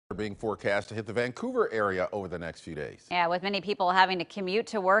being forecast to hit the Vancouver area over the next few days. Yeah, with many people having to commute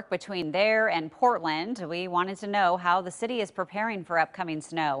to work between there and Portland, we wanted to know how the city is preparing for upcoming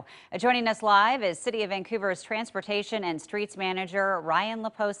snow. Joining us live is City of Vancouver's Transportation and Streets Manager, Ryan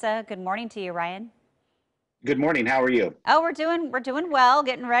Laposa. Good morning to you, Ryan. Good morning. How are you? Oh, we're doing well,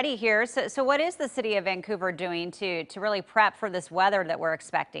 getting ready here. So what is the City of Vancouver doing to really prep for this weather that we're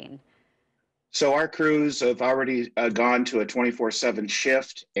expecting? So our crews have already gone to a 24/7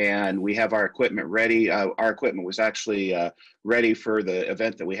 shift, and we have our equipment ready. Our equipment was actually ready for the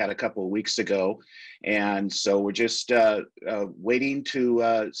event that we had a couple of weeks ago, and so we're just waiting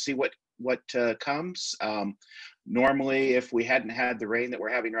to see what comes. Normally, if we hadn't had the rain that we're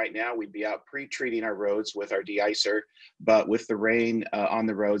having right now, we'd be out pre-treating our roads with our de-icer. But with the rain on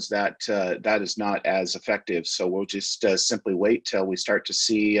the roads, that is not as effective. So we'll just simply wait till we start to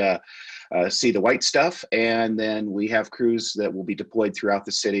see the white stuff, and then we have crews that will be deployed throughout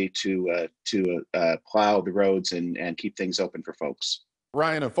the city to plow the roads and keep things open for folks.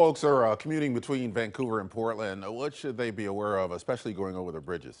 Ryan, if folks are commuting between Vancouver and Portland, what should they be aware of, especially going over the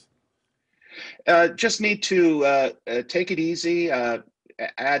bridges? Just need to take it easy. Add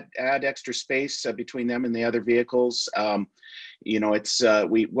extra space between them and the other vehicles. It's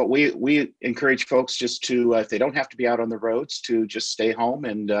we encourage folks just to, if they don't have to be out on the roads, to just stay home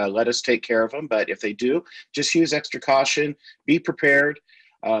and let us take care of them. But if they do, just use extra caution. Be prepared.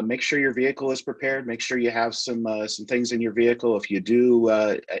 Make sure your vehicle is prepared. Make sure you have some things in your vehicle if you do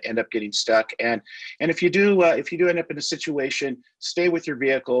end up getting stuck. And if you do end up in a situation, stay with your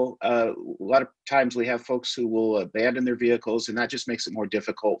vehicle. A lot of times we have folks who will abandon their vehicles, and that just makes it more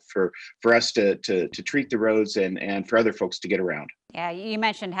difficult for us to treat the roads and for other folks to get around. Yeah, you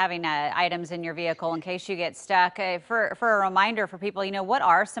mentioned having items in your vehicle in case you get stuck. For a reminder for people, what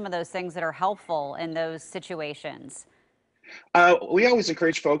are some of those things that are helpful in those situations? We always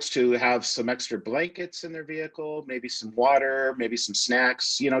encourage folks to have some extra blankets in their vehicle, maybe some water, maybe some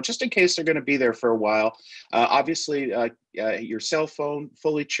snacks, just in case they're going to be there for a while. Obviously, your cell phone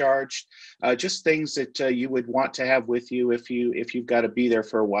fully charged, just things that you would want to have with you if you've got to be there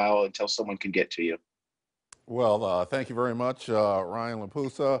for a while until someone can get to you. Well, thank you very much, Ryan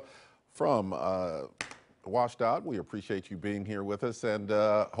Lapusa from WashDOT. We appreciate you being here with us, and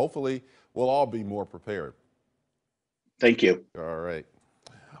hopefully we'll all be more prepared. Thank you. All right.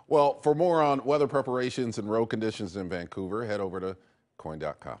 Well, for more on weather preparations and road conditions in Vancouver, head over to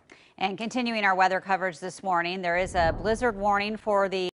KOIN.com. And continuing our weather coverage this morning, there is a blizzard warning for the